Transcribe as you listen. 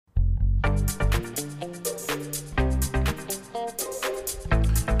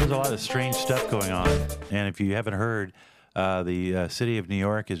there's a lot of strange stuff going on. And if you haven't heard, the city of New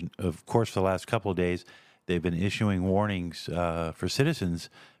York is, of course, for the last couple of days, they've been issuing warnings for citizens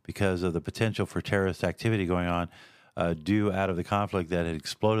because of the potential for terrorist activity going on due out of the conflict that had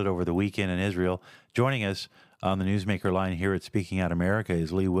exploded over the weekend in Israel. Joining us on the Newsmaker line here at Speaking Out America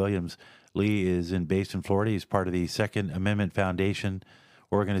is Lee Williams. Lee is based in Florida. He's part of the Second Amendment Foundation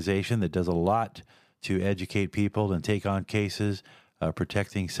organization that does a lot to educate people and take on cases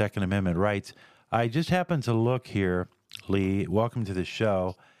protecting Second Amendment rights. I just happened to look here, Lee. Welcome to the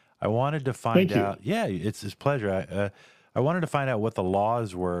show. I wanted to find out. Yeah, it's a pleasure. I wanted to find out what the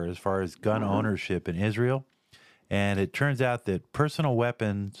laws were as far as gun ownership in Israel. And it turns out that personal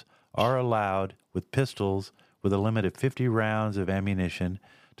weapons are allowed with pistols with a limit of 50 rounds of ammunition.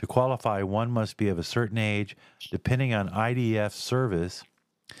 To qualify, one must be of a certain age, depending on IDF service,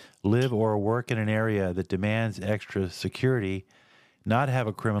 live or work in an area that demands extra security, not have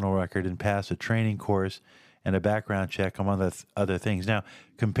a criminal record, and pass a training course and a background check, among other things. Now,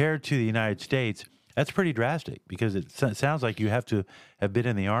 compared to the United States, that's pretty drastic because it sounds like you have to have been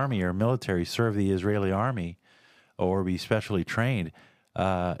in the Army or military, serve the Israeli Army, or be specially trained.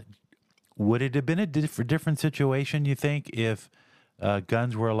 Would it have been a different situation, you think, if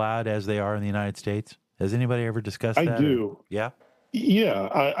guns were allowed as they are in the United States? Has anybody ever discussed that? I do. Yeah? Yeah,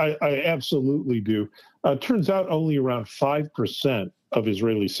 I absolutely do. Turns out only around 5% of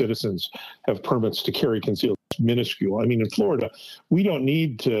Israeli citizens have permits to carry concealed. It's minuscule. I mean, in Florida, we don't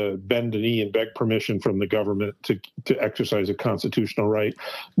need to bend a knee and beg permission from the government to exercise a constitutional right.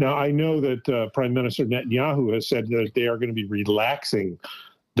 Now, I know that Prime Minister Netanyahu has said that they are going to be relaxing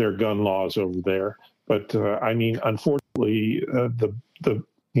their gun laws over there. But I mean, unfortunately,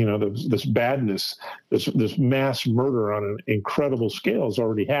 this badness, this mass murder on an incredible scale has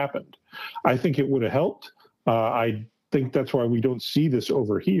already happened. I think it would have helped. I think that's why we don't see this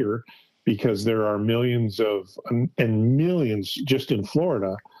over here, because there are millions and millions just in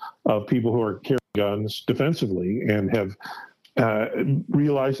Florida of people who are carrying guns defensively and have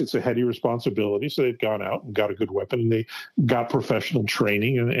realized it's a heady responsibility. So they've gone out and got a good weapon, and they got professional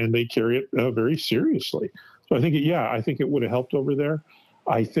training, and they carry it very seriously. So I think it would have helped over there.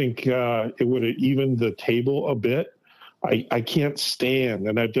 I think it would have evened the table a bit. I can't stand,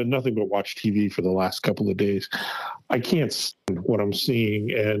 and I've done nothing but watch TV for the last couple of days. I can't stand what I'm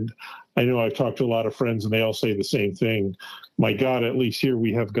seeing. And I know I've talked to a lot of friends, and they all say the same thing. My God, at least here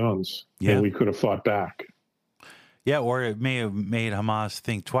we have guns, and we could have fought back. Yeah, or it may have made Hamas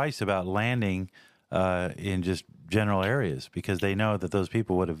think twice about landing in just general areas, because they know that those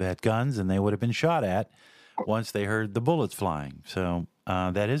people would have had guns and they would have been shot at once they heard the bullets flying. So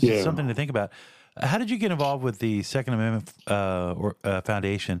that is something to think about. How did you get involved with the Second Amendment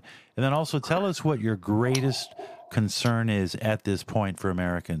Foundation? And then also tell us what your greatest concern is at this point for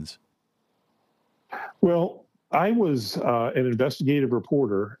Americans. Well, I was an investigative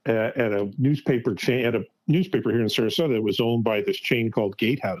reporter at a newspaper chain, at a newspaper here in Sarasota that was owned by this chain called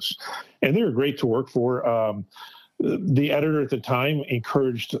Gatehouse. And they were great to work for. The editor at the time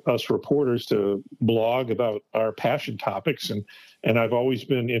encouraged us reporters to blog about our passion topics. And I've always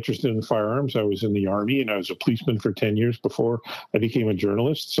been interested in firearms. I was in the Army, and I was a policeman for 10 years before I became a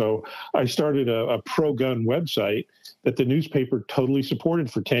journalist. So I started a pro-gun website that the newspaper totally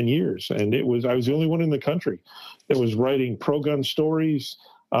supported for 10 years. And I was the only one in the country that was writing pro-gun stories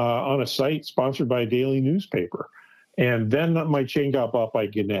on a site sponsored by a daily newspaper. And then my chain got bought by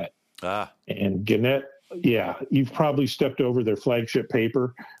Gannett. And Gannett, you've probably stepped over their flagship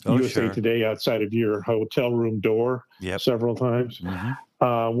paper, USA Today, outside of your hotel room door several times.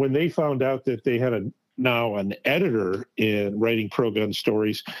 Mm-hmm. When they found out that they had now an editor in writing pro-gun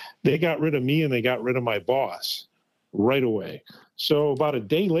stories, they got rid of me and they got rid of my boss right away. So about a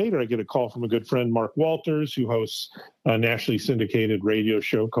day later, I get a call from a good friend, Mark Walters, who hosts a nationally syndicated radio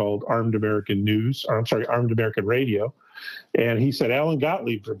show called Armed American Radio. And he said, Alan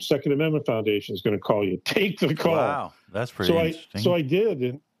Gottlieb from Second Amendment Foundation is going to call you. Take the call. Wow, that's pretty interesting. So I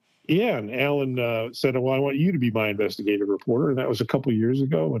did. And Alan said, well, I want you to be my investigative reporter. And that was a couple of years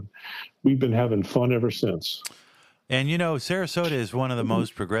ago. And we've been having fun ever since. And, Sarasota is one of the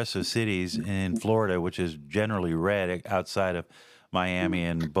most progressive cities in Florida, which is generally red outside of Miami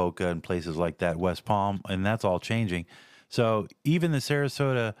and Boca and places like that, West Palm, and that's all changing. So even the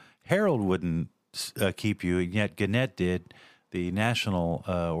Sarasota Herald wouldn't keep you, and yet Gannett did, the national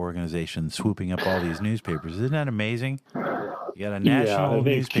organization swooping up all these newspapers. Isn't that amazing? You got a national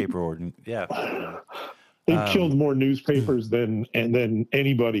newspaper organ. Yeah. They've killed more newspapers than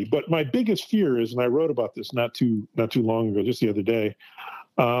anybody. But my biggest fear is, and I wrote about this not too long ago, just the other day,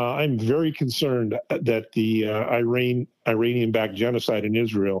 I'm very concerned that the Iranian-backed genocide in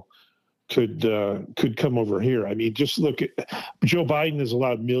Israel could come over here. I mean, just look at Joe Biden has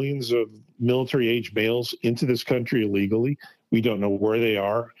allowed millions of military-age males into this country illegally. We don't know where they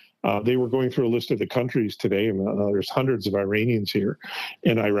are. They were going through a list of the countries today, and there's hundreds of Iranians here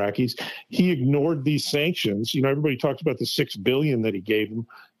and Iraqis. He ignored these sanctions. You know, everybody talks about the $6 billion that he gave them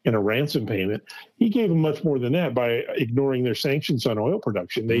in a ransom payment. He gave them much more than that by ignoring their sanctions on oil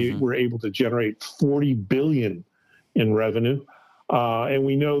production. They were able to generate $40 billion in revenue. And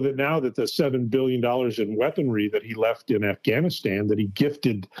we know that now that the $7 billion in weaponry that he left in Afghanistan, that he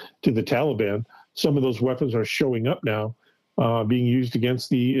gifted to the Taliban, some of those weapons are showing up now, being used against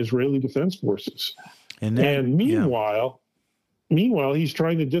the Israeli Defense Forces. And meanwhile, he's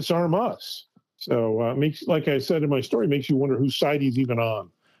trying to disarm us. So makes, like I said in my story, makes you wonder whose side he's even on.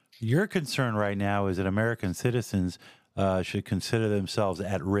 Your concern right now is that American citizens should consider themselves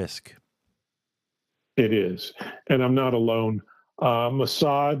at risk. It is. And I'm not alone.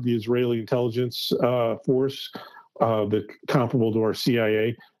 Mossad, the Israeli intelligence force, comparable to our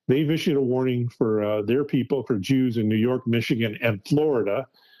CIA, they've issued a warning for their people, for Jews in New York, Michigan, and Florida.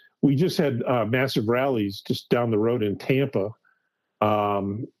 We just had massive rallies just down the road in Tampa.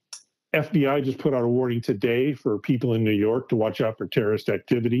 FBI just put out a warning today for people in New York to watch out for terrorist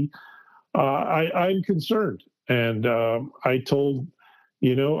activity. I'm concerned. And I told,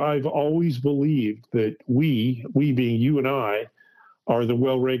 I've always believed that we being you and I, are the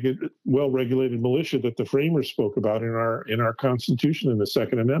well-regulated militia that the framers spoke about in our Constitution in the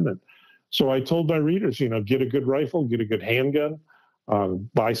Second Amendment. So I told my readers, get a good rifle, get a good handgun,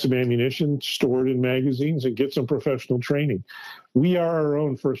 buy some ammunition, store it in magazines, and get some professional training. We are our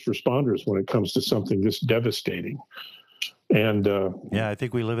own first responders when it comes to something this devastating. And I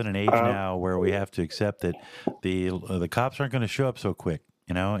think we live in an age now where we have to accept that the cops aren't going to show up so quick.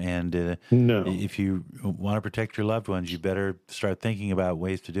 And no. If you want to protect your loved ones, you better start thinking about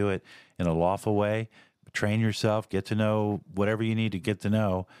ways to do it in a lawful way. Train yourself, get to know whatever you need to get to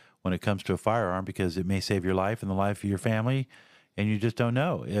know when it comes to a firearm, because it may save your life and the life of your family, and you just don't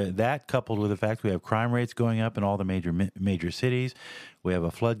know. That, coupled with the fact we have crime rates going up in all the major cities, we have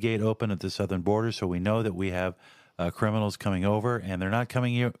a floodgate open at the southern border, so we know that we have criminals coming over, and they're not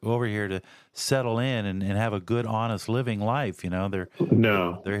coming over here to settle in and have a good, honest living life. They're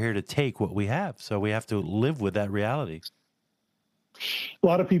here to take what we have. So we have to live with that reality. A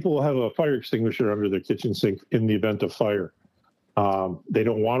lot of people will have a fire extinguisher under their kitchen sink in the event of fire. They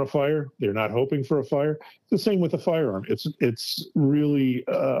don't want a fire. They're not hoping for a fire. It's the same with a firearm. It's really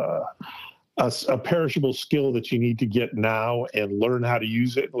a perishable skill that you need to get now and learn how to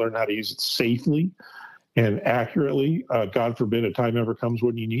use it safely and accurately. God forbid a time ever comes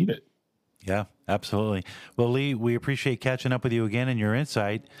when you need it. Yeah, absolutely. Well, Lee, we appreciate catching up with you again and your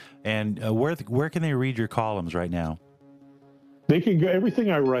insight. And where can they read your columns right now? They can go.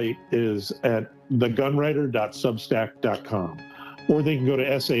 Everything I write is at thegunwriter.substack.com, or they can go to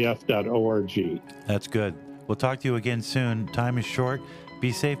saf.org. That's good. We'll talk to you again soon. Time is short.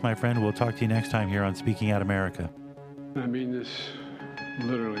 Be safe, my friend. We'll talk to you next time here on Speaking Out America. I mean this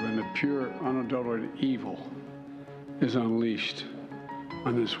literally, when the pure, unadulterated evil is unleashed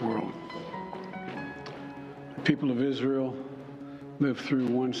on this world. The people of Israel lived through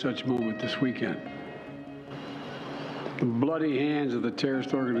one such moment this weekend. The bloody hands of the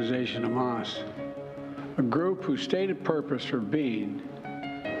terrorist organization Hamas, a group whose stated purpose for being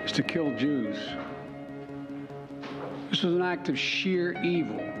is to kill Jews. This was an act of sheer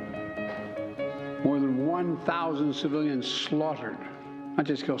evil. More than 1,000 civilians slaughtered, not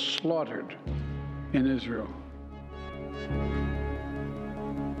just killed, slaughtered in Israel.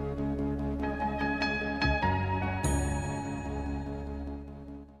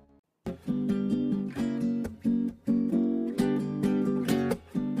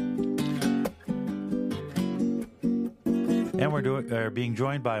 And we're being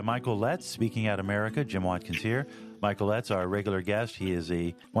joined by Michael Letts, Speaking Out America. Jim Watkins here. Michael Letts, our regular guest. He is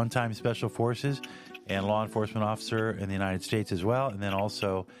a one-time Special Forces and law enforcement officer in the United States as well, and then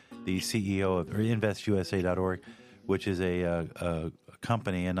also the CEO of InvestUSA.org, which is a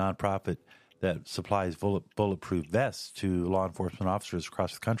company, a nonprofit that supplies bulletproof vests to law enforcement officers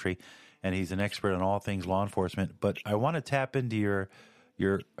across the country. And he's an expert on all things law enforcement. But I want to tap into your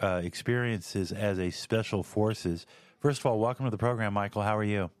experiences as a Special Forces. First of all, welcome to the program, Michael. How are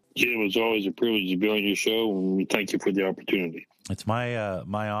you? Jim, it's always a privilege to be on your show, and we thank you for the opportunity. It's my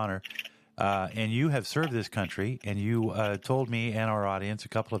honor. And you have served this country, and you told me and our audience a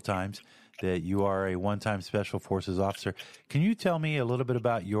couple of times that you are a one-time Special Forces officer. Can you tell me a little bit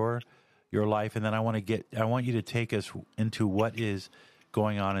about your life, and then I want you to take us into what is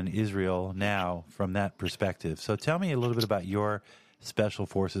going on in Israel now from that perspective. So tell me a little bit about your Special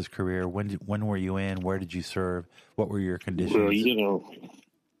Forces career. When were you in? Where did you serve? What were your conditions? Well,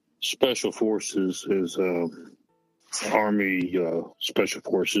 Special Forces is Army Special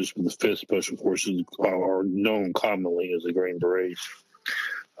Forces. The 5th Special Forces are known commonly as the Green Berets.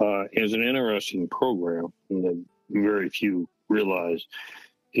 It's an interesting program that very few realize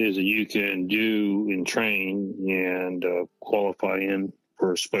is that you can do and train and qualify in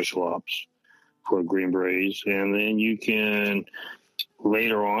for special ops for Green Berets, and then you can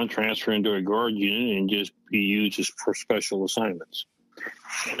later on transfer into a guard unit and just be used for special assignments.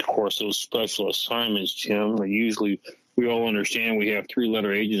 And of course, those special assignments, Jim, are usually, we all understand we have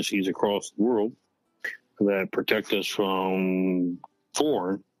 3-letter agencies across the world that protect us from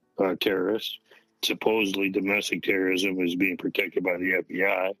foreign terrorists. Supposedly domestic terrorism is being protected by the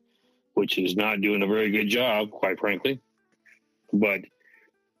FBI, which is not doing a very good job, quite frankly. But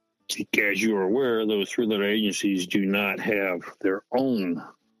as you are aware, those 3-letter agencies do not have their own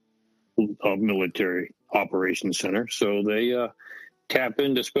military operations center. So they tap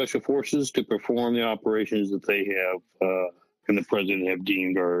into Special Forces to perform the operations that they have and the president have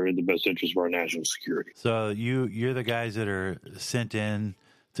deemed are in the best interest of our national security. So you're the guys that are sent in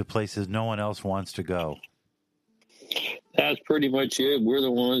to places no one else wants to go. That's pretty much it. We're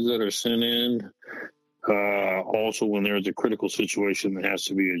the ones that are sent in. Also, when there's a critical situation that has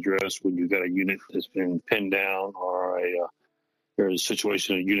to be addressed, when you've got a unit that's been pinned down or there's a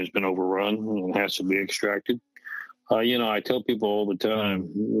situation a unit's been overrun and has to be extracted. I tell people all the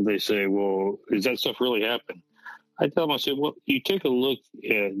time, they say, well, is that stuff really happen? I tell them, I said, well, you take a look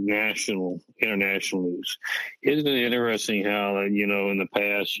at international news. Isn't it interesting how, in the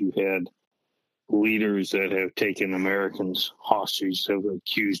past you had leaders that have taken Americans hostage, have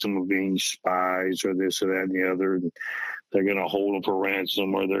accused them of being spies or this or that and the other, and they're going to hold them for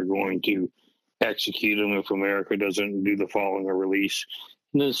ransom or they're going to execute them if America doesn't do the following or release.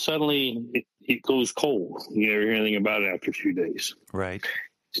 And then suddenly it goes cold. You never hear anything about it after a few days. Right.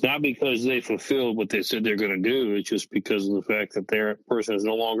 It's not because they fulfilled what they said they're going to do. It's just because of the fact that their person is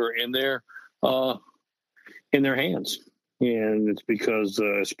no longer in their hands. And it's because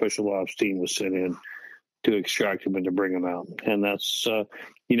a special ops team was sent in to extract them and to bring them out. And that's,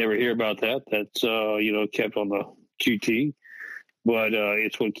 you never hear about that. That's, kept on the QT. But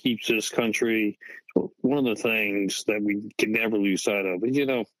it's what keeps this country. One of the things that we can never lose sight of.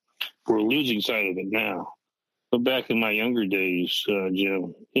 And, we're losing sight of it now. But back in my younger days,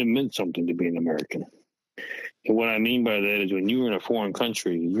 Jim, it meant something to be an American. And what I mean by that is when you're in a foreign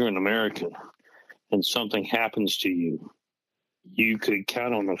country, you're an American, and something happens to you, you could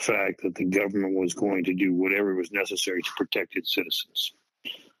count on the fact that the government was going to do whatever was necessary to protect its citizens.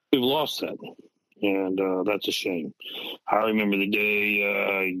 We've lost that, and that's a shame. I remember the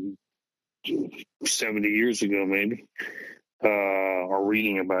day 70 years ago, maybe, or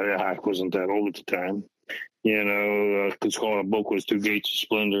reading about it. I wasn't that old at the time. It's called A Book Was Two Gates of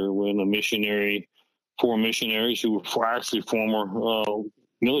Splendor, when four missionaries who were actually former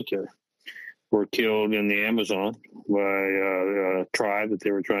military were killed in the Amazon by a tribe that they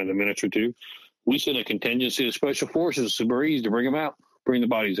were trying to minister to. We sent a contingency of Special Forces to Marines to bring them out, bring the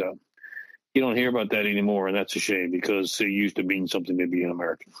bodies out. You don't hear about that anymore, and that's a shame because it used to mean something to be an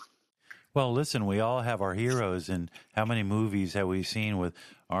American. Well, listen, we all have our heroes, and how many movies have we seen with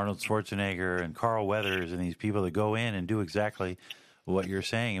Arnold Schwarzenegger and Carl Weathers and these people that go in and do exactly what you're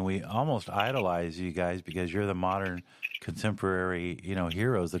saying, and we almost idolize you guys because you're the modern, contemporary,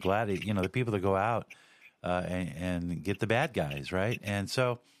 heroes, the people that go out and get the bad guys, right? And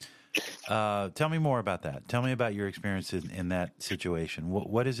so, tell me more about that. Tell me about your experience in that situation.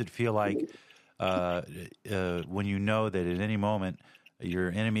 What does it feel like when you know that at any moment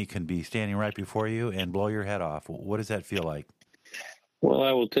your enemy can be standing right before you and blow your head off? What does that feel like? Well,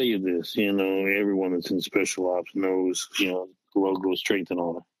 I will tell you this, everyone that's in special ops knows, the logo Strength and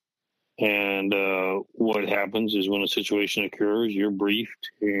Honor. And what happens is when a situation occurs, you're briefed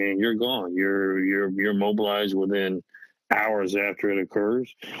and you're gone. You're mobilized within hours after it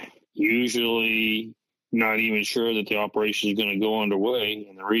occurs. Usually not even sure that the operation is going to go underway.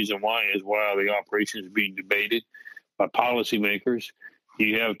 And the reason why is while the operation is being debated by policymakers,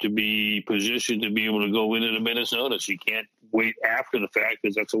 you have to be positioned to be able to go in at a minute's notice. You can't wait after the fact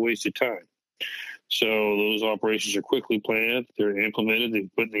because that's a waste of time. So those operations are quickly planned. They're implemented. They're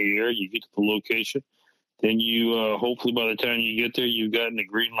put in the air. You get to the location. Then you, hopefully by the time you get there, you've gotten the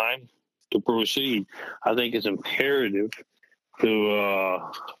green line to proceed. I think it's imperative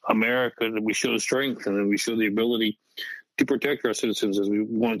to America that we show strength and that we show the ability to protect our citizens as we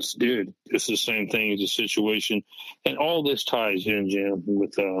once did. It's the same thing as the situation. And all this ties in, Jim,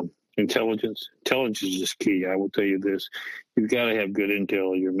 with intelligence. Intelligence is key. I will tell you this. You've got to have good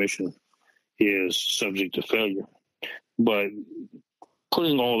intel. Your mission is subject to failure. But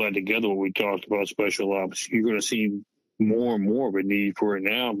putting all that together, what we talked about, special ops, you're going to see more and more of a need for it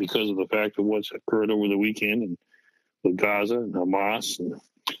now because of the fact of what's occurred over the weekend and with Gaza and Hamas. And,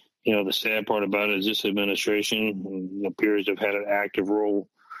 the sad part about it is this administration appears to have had an active role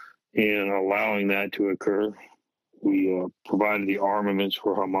in allowing that to occur. We provided the armaments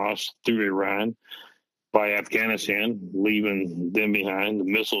for Hamas through Iran by Afghanistan, leaving them behind. The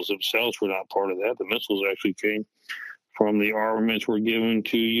missiles themselves were not part of that. The missiles actually came from the armaments were given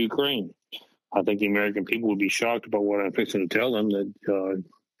to Ukraine. I think the American people would be shocked about what I'm fixing to tell them, that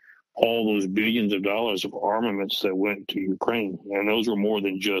all those billions of dollars of armaments that went to Ukraine, and those were more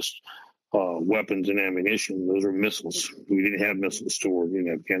than just weapons and ammunition. Those were missiles. We didn't have missiles stored in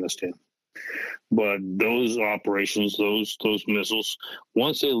Afghanistan. But those operations, those missiles,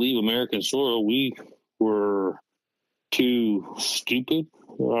 once they leave American soil, we were too stupid,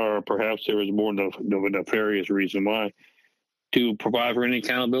 or perhaps there was more of a nefarious reason why, to provide for any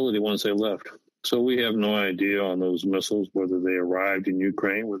accountability once they left. So we have no idea on those missiles whether they arrived in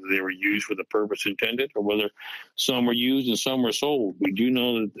Ukraine, whether they were used for the purpose intended, or whether some were used and some were sold. We do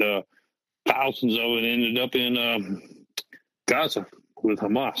know that thousands of it ended up in Gaza with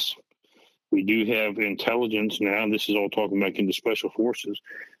Hamas. We do have intelligence now. This is all talking back into special forces.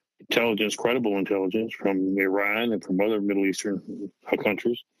 Intelligence, credible intelligence from Iran and from other Middle Eastern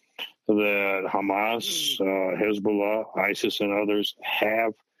countries that Hamas, Hezbollah, ISIS, and others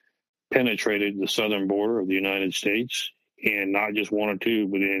have penetrated the southern border of the United States, and not just one or two,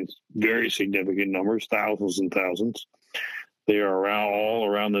 but in very significant numbers, thousands and thousands. They are all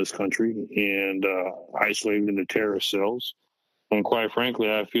around this country and isolated into terrorist cells. And quite frankly,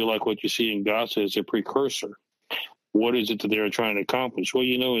 I feel like what you see in Gaza is a precursor. What is it that they're trying to accomplish? Well,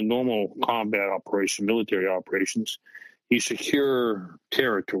 in normal combat operations, military operations, you secure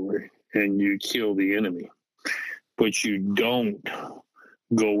territory and you kill the enemy, but you don't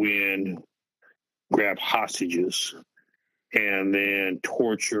go in, grab hostages, and then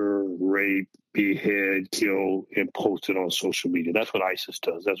torture, rape, behead, kill, and post it on social media. That's what ISIS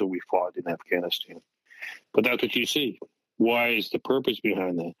does. That's what we fought in Afghanistan. But that's what you see. Why is the purpose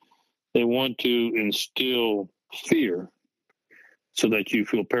behind that? They want to instill fear so that you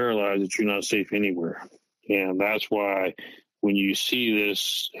feel paralyzed, that you're not safe anywhere. And that's why when you see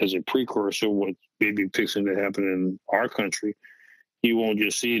this as a precursor, what may be fixing to happen in our country, you won't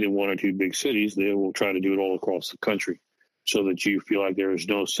just see it in one or two big cities. They will try to do it all across the country so that you feel like there is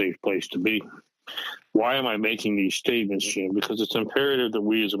no safe place to be. Why am I making these statements, Jim? Because it's imperative that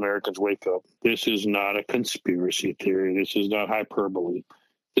we as Americans wake up. This is not a conspiracy theory. This is not hyperbole.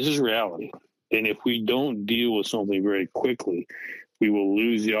 This is reality. And if we don't deal with something very quickly, we will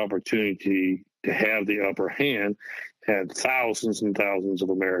lose the opportunity to have the upper hand, and thousands and thousands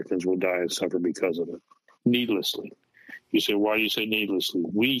of Americans will die and suffer because of it, needlessly. You say, why do you say needlessly?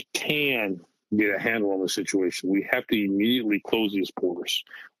 We can get a handle on the situation. We have to immediately close these borders.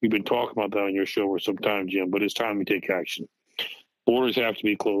 We've been talking about that on your show for some time, Jim, but it's time we take action. Borders have to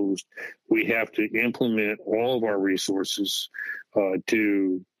be closed. We have to implement all of our resources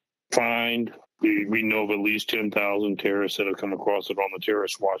to find. We know of at least 10,000 terrorists that have come across it on the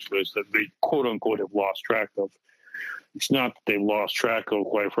terrorist watch list that they, quote unquote, have lost track of. It's not that they've lost track of,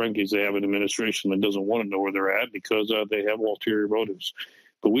 quite frankly, they have an administration that doesn't want to know where they're at because they have ulterior motives.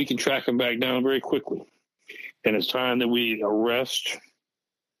 But we can track them back down very quickly. And it's time that we arrest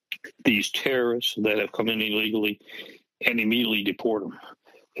these terrorists that have come in illegally and immediately deport them.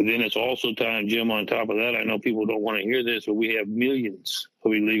 And then it's also time, Jim, on top of that, I know people don't want to hear this, but we have millions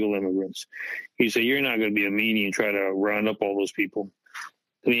of illegal immigrants. You say, you're not going to be a meanie and try to round up all those people.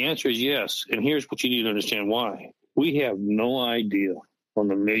 And the answer is yes. And here's what you need to understand why. We have no idea on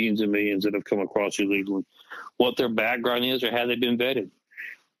the millions and millions that have come across illegally what their background is or how they've been vetted.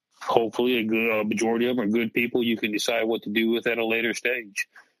 Hopefully a good majority of them are good people. You can decide what to do with at a later stage.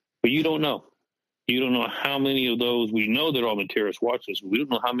 But you don't know. You don't know how many of those, we know they're on the terrorist watch list. We don't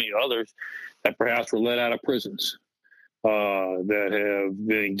know how many others that perhaps were let out of prisons that have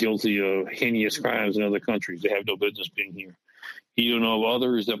been guilty of heinous crimes in other countries. They have no business being here. You don't know of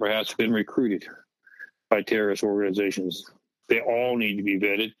others that perhaps have been recruited by terrorist organizations. They all need to be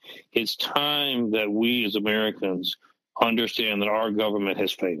vetted. It's time that we as Americans understand that our government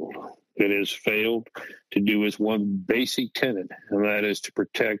has failed. It has failed to do its one basic tenet, and that is to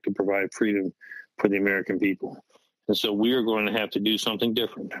protect and provide freedom for the American people. And so we are going to have to do something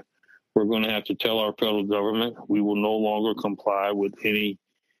different. we're going to have to tell our federal government we will no longer comply with any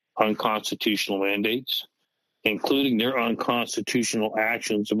unconstitutional mandates, including their unconstitutional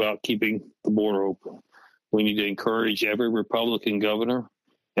actions about keeping the border open. We need to encourage every Republican governor,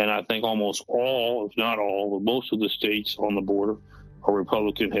 and I think almost all, if not all, but most of the states on the border are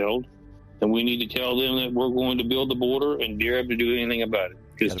Republican held. And we need to tell them that we're going to build the border and dare to do anything about it.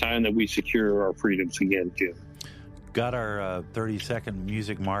 It's time that we secure our freedoms again, Jim. Got our 30-second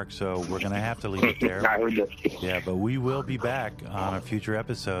music mark, so we're going to have to leave it there. I heard that. Yeah, but we will be back on a future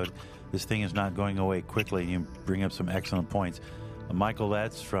episode. This thing is not going away quickly. You bring up some excellent points. Michael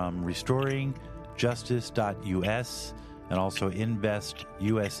Letts from restoringjustice.us and also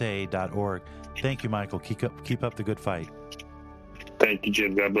investusa.org. Thank you, Michael. Keep up the good fight. Thank you,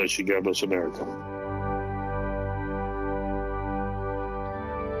 Jim. God bless you. God bless America.